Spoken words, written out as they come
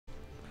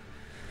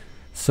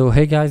So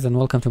hey guys, and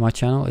welcome to my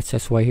channel. It's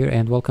SY here,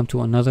 and welcome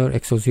to another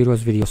Exos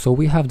Heroes video. So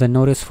we have the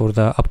notice for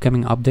the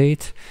upcoming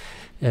update.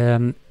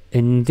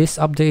 In this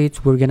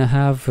update we're gonna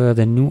have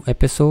the new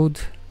episode,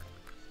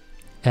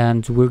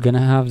 and we're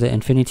gonna have the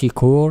Infinity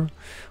Core.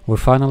 We're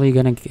finally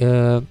gonna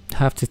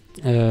have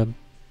a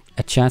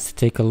chance to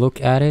take a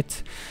look at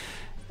it,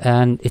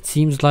 and it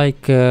seems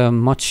like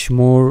much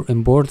more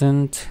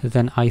important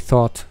than I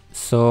thought.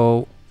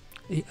 So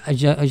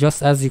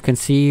just as you can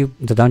see,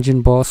 the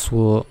dungeon boss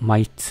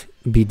might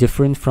be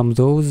different from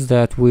those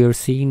that we're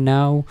seeing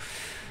now,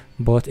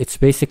 but it's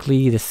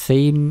basically the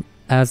same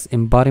as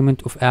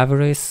Embodiment of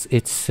Avarice.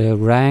 It's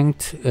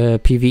ranked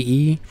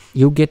PvE.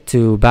 You get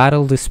to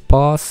battle this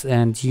boss,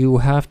 and you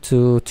have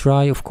to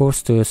try, of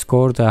course, to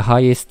score the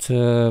highest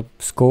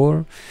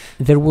score.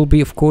 There will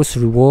be, of course,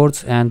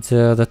 rewards, and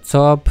the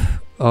top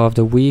of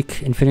the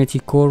week Infinity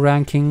Core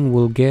ranking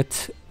will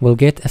get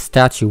a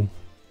statue.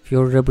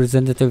 Your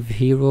representative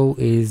hero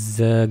is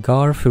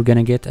Garf, you're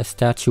gonna get a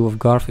statue of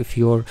Garf if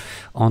you're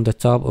on the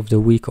top of the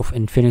week of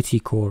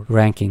Infinity Core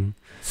ranking.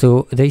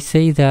 So they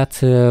say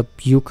that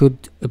you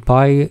could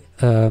buy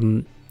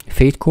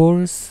Fate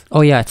Cores.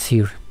 Oh yeah, it's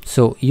here.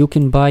 So you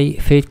can buy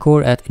Fate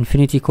Core at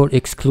Infinity Core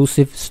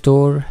exclusive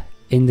store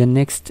in the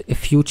next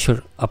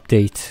future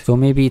update. So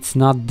maybe it's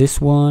not this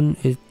one,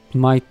 it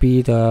might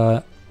be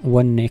the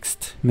one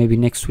next, maybe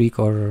next week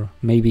or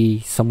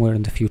maybe somewhere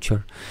in the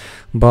future.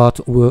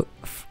 But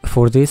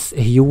for this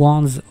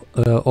Huon's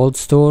old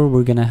store,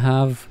 we're gonna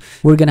have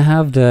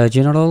the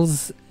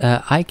generals.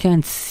 I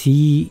can't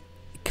see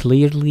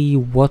clearly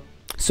what.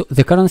 So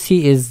the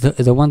currency is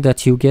the one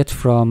that you get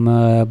from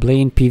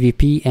playing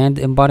PvP and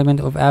Embodiment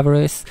of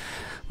Avarice.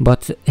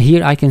 But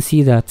here I can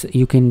see that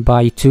you can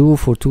buy 2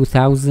 for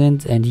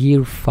 2,000, and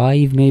here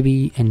 5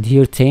 maybe, and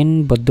here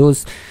 10. But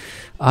those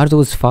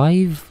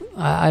 5?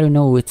 I don't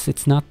know.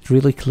 It's not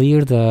really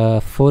clear. The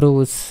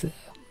photos,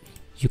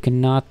 you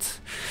cannot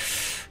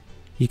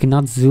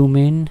zoom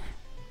in.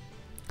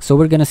 So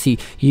we're gonna see.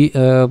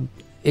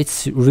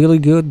 It's really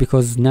good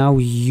because now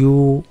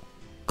you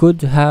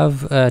could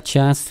have a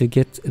chance to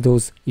get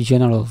those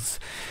generals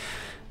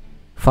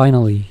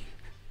finally.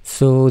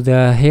 So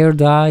the hair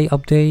dye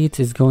update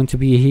is going to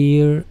be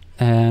here,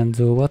 and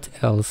what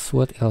else?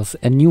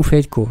 A new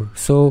Fate Core.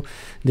 So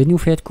the new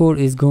Fate Core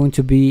is going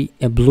to be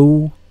a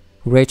blue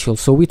Rachel.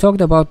 So we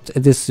talked about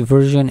this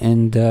version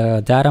in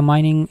the data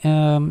mining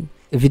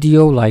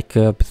video like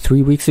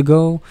 3 weeks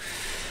ago,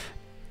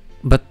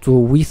 but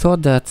we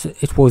thought that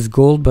it was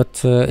gold,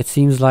 but it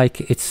seems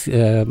like it's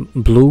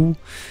blue.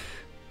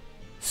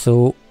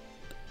 So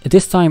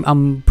this time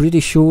I'm pretty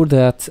sure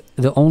that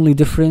the only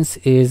difference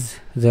is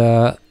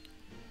the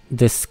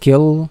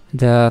skill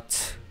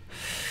that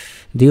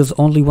deals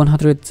only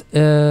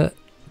 100%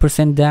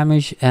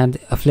 damage and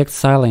afflicts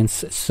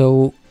silence.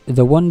 So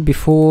the one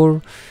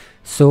before,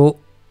 so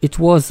it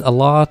was a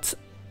lot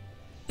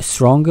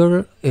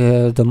stronger,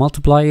 the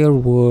multiplier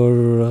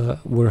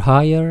were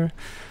higher.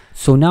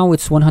 So now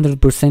it's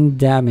 100%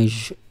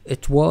 damage.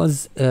 It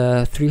was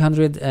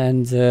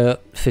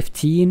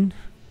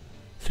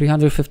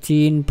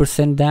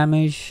 315%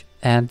 damage,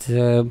 and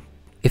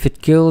if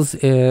it kills,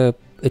 it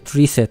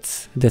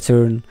resets the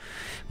turn.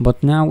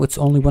 But now it's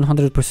only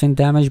 100%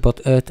 damage,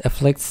 but it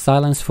afflicts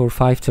silence for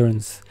 5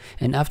 turns.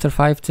 And after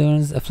 5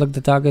 turns, afflict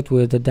the target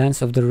with the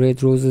Dance of the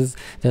Red Roses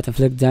that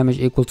inflict damage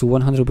equal to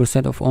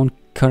 100% of own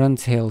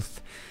current health.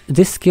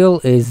 This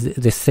skill is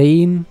the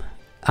same,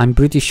 I'm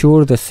pretty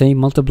sure, the same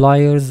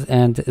multipliers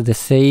and the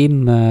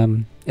same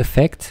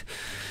effect.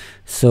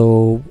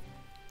 So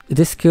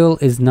this skill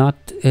is not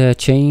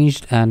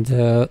changed, and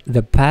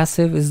the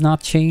passive is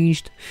not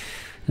changed.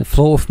 The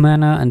flow of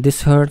mana and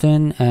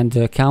dishearten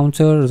and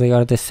counter, they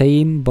are the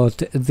same,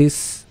 but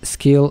this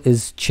skill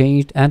is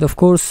changed. And of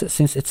course,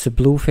 since it's a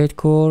blue Fate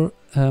Core,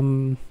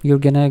 you're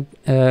gonna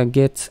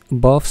get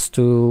buffs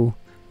to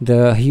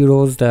the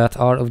heroes that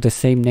are of the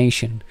same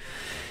nation.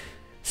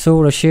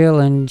 So Rachel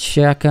and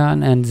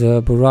Shakan and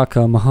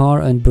Baraka, Mahar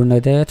and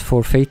Bernadette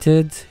for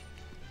Fated.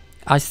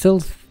 I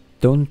still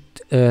don't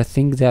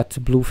think that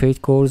blue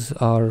Fate Cores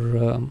are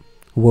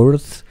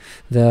worth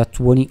the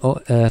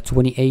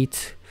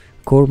 28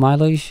 core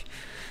mileage.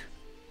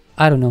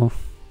 I don't know.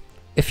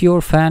 If you're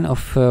a fan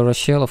of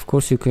Rachel, of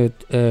course you could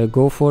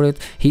go for it.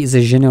 He is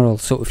a general,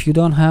 so if you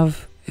don't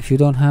have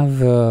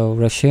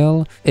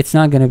Rachel, it's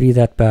not gonna be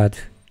that bad.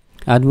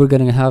 And we're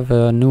gonna have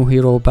a new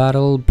hero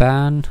battle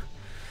ban.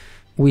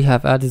 We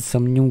have added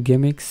some new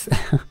gimmicks.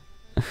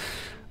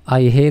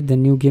 I hate the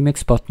new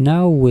gimmicks, but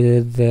now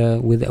with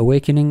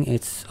Awakening,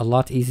 it's a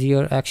lot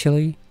easier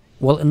actually.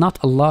 Well, not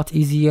a lot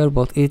easier,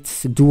 but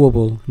it's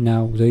doable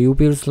now. The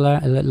Uber's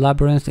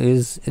Labyrinth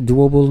is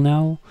doable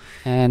now.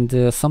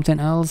 And something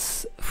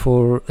else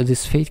for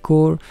this Fate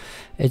Core,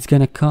 it's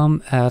gonna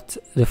come at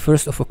the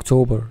 1st of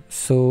October.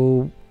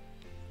 So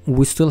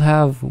we still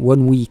have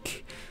 1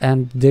 week,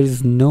 and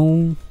there's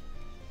no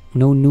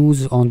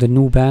news on the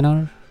new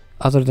banner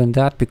other than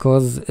that,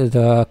 because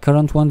the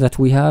current one that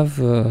we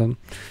have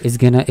is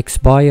gonna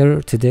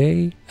expire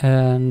today.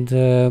 And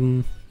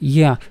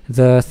Yeah,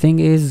 the thing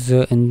is,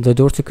 in the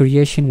door to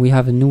creation we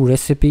have a new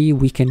recipe.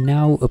 We can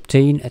now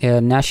obtain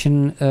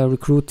nation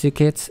recruit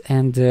tickets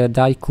and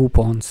die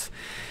coupons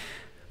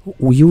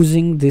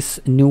using this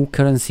new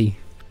currency,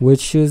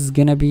 which is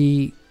gonna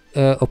be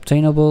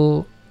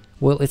obtainable.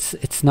 Well,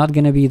 it's not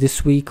gonna be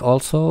this week.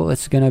 Also,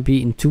 it's gonna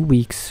be in 2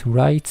 weeks,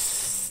 right?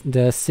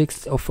 The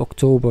 6th of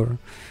October.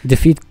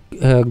 Defeat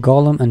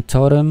Golem and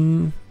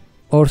Totem,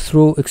 or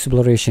through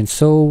exploration.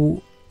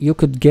 So you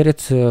could get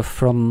it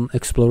from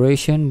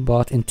exploration,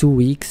 but in 2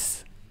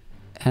 weeks,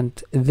 and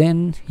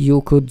then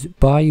you could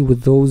buy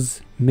with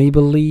those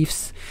maple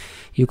leaves.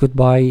 You could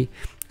buy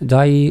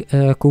die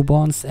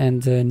coupons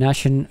and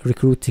nation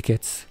recruit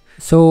tickets.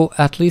 So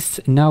at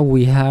least now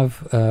we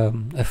have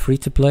a free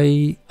to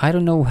play. I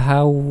don't know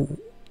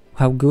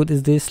how good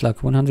is this,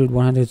 like 100,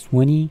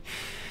 120,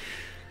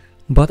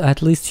 but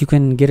at least you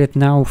can get it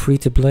now free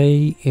to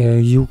play.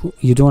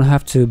 You don't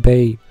have to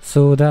pay,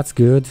 so that's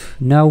good.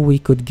 Now we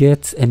could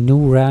get a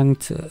new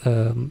ranked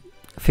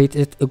fate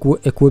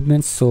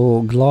equipment,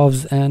 so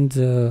gloves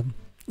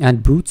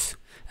and boots,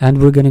 and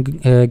we're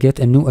gonna get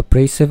a new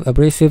abrasive.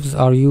 Abrasives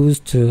are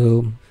used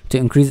to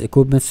increase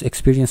equipment's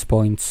experience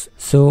points.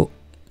 So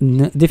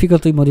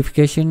difficulty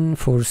modification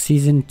for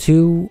season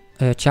 2,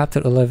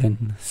 chapter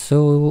 11.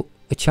 So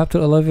chapter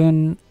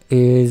 11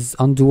 is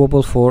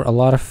undoable for a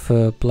lot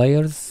of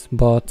players,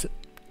 but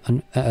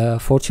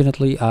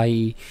fortunately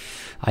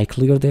I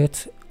cleared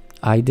it.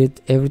 I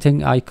did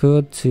everything I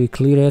could to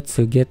clear it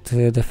to get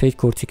the Fate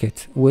Core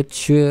ticket,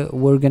 which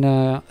we're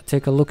gonna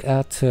take a look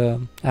at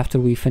after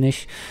we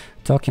finish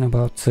talking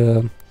about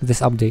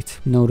this update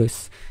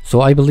notice. So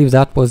I believe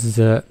that was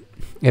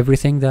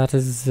everything that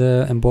is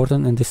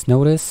important in this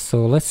notice.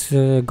 So let's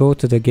go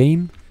to the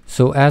game.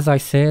 So as I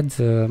said,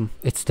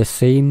 it's the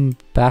same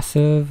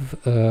passive.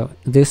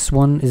 This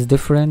one is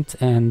different,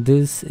 and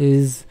this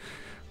is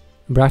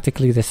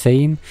practically the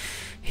same.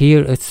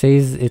 Here it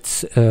says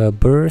it's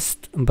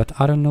burst, but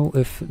I don't know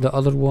if the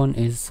other one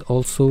is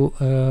also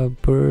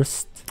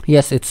burst.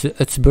 Yes,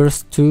 it's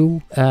burst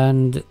 2,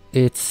 and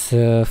it's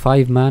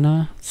 5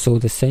 mana, so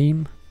the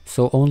same.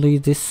 So only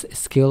this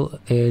skill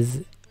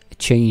is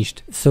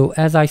changed. So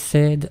as I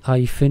said,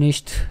 I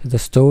finished the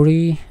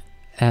story,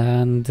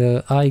 and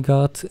I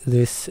got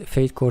this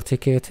Fate Core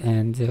ticket,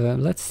 and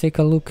let's take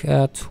a look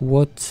at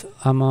what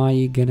am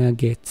I gonna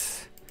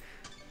get.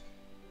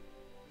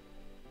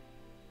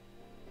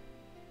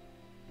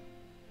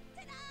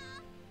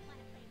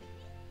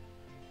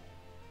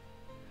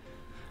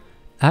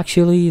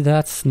 Actually,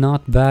 that's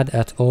not bad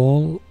at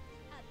all.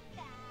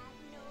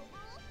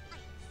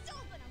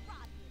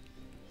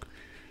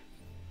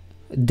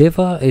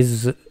 Deva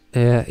is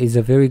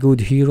a very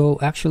good hero.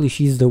 Actually,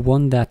 she's the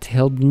one that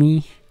helped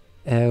me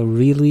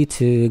really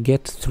to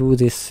get through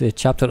this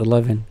chapter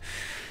 11.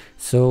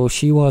 So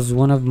she was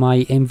one of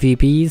my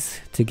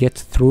MVPs to get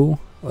through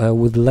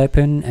with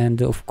Lepin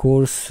and of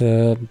course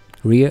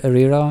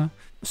Rira.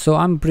 So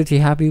I'm pretty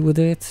happy with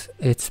it.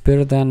 It's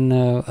better than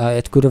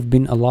it could have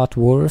been a lot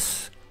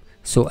worse.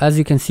 So as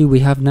you can see,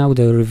 we have now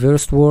the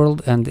reversed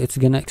world, and it's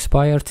gonna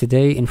expire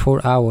today in 4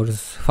 hours,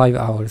 5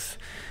 hours.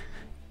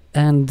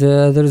 And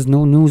there is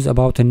no news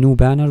about a new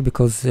banner,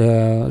 because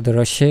the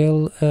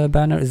Rachel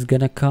banner is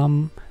gonna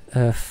come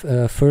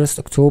 1st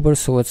October,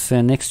 so it's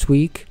next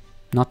week,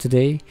 not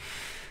today.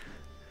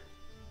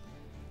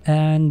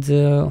 And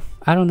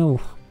I don't know,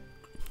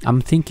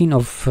 I'm thinking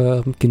of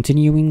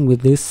continuing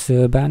with this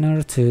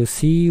banner to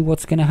see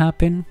what's gonna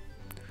happen.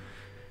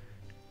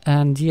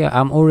 And yeah,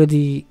 I'm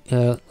already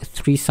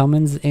 3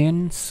 summons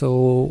in,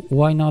 so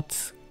why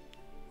not?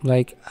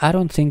 Like, I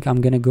don't think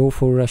I'm gonna go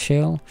for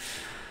Rachel,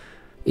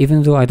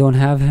 even though I don't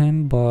have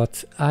him,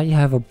 but I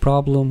have a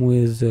problem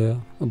with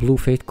blue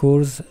Fate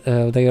Cores.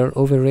 They are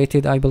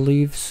overrated, I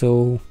believe,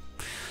 so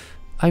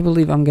I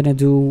believe I'm gonna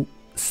do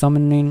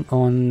summoning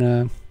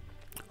on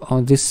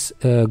this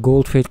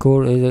gold Fate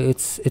Core.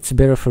 It's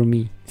better for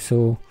me,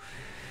 so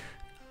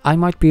I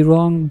might be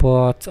wrong,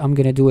 but I'm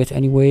gonna do it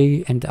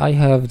anyway, and I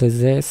have the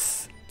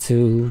zest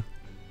to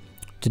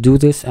do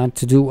this and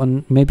to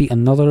do maybe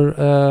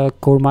another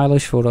core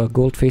mileage for a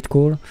gold Fate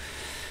Core.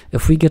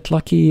 If we get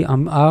lucky,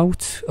 I'm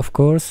out, of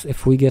course.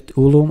 If we get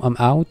Ulum, I'm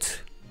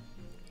out.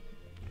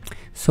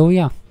 So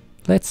yeah,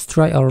 let's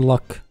try our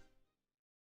luck.